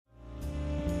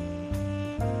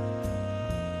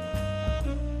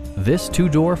This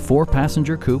two-door,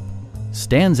 four-passenger coupe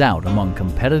stands out among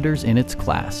competitors in its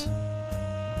class.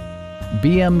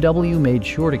 BMW made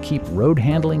sure to keep road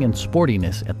handling and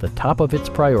sportiness at the top of its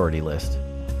priority list.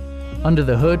 Under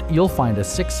the hood, you'll find a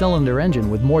six-cylinder engine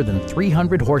with more than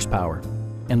 300 horsepower,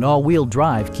 and all-wheel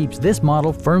drive keeps this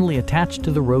model firmly attached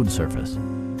to the road surface.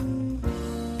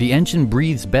 The engine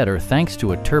breathes better thanks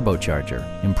to a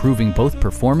turbocharger, improving both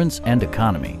performance and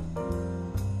economy.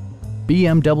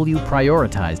 BMW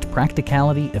prioritized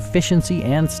practicality, efficiency,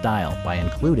 and style by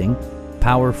including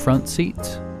power front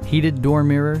seats, heated door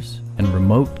mirrors, and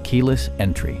remote keyless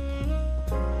entry.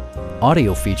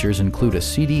 Audio features include a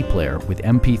CD player with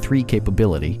MP3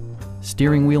 capability,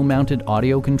 steering wheel mounted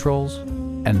audio controls,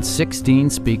 and 16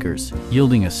 speakers,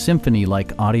 yielding a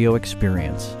symphony-like audio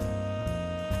experience.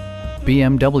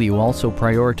 BMW also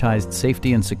prioritized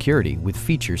safety and security with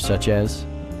features such as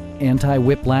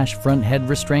anti-whiplash front head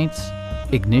restraints,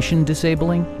 ignition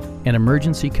disabling, an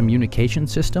emergency communication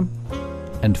system,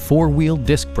 and four-wheel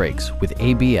disc brakes with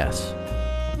ABS.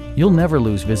 You'll never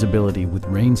lose visibility with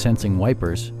rain-sensing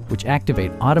wipers, which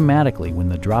activate automatically when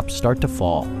the drops start to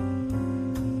fall.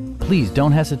 Please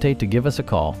don't hesitate to give us a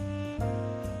call.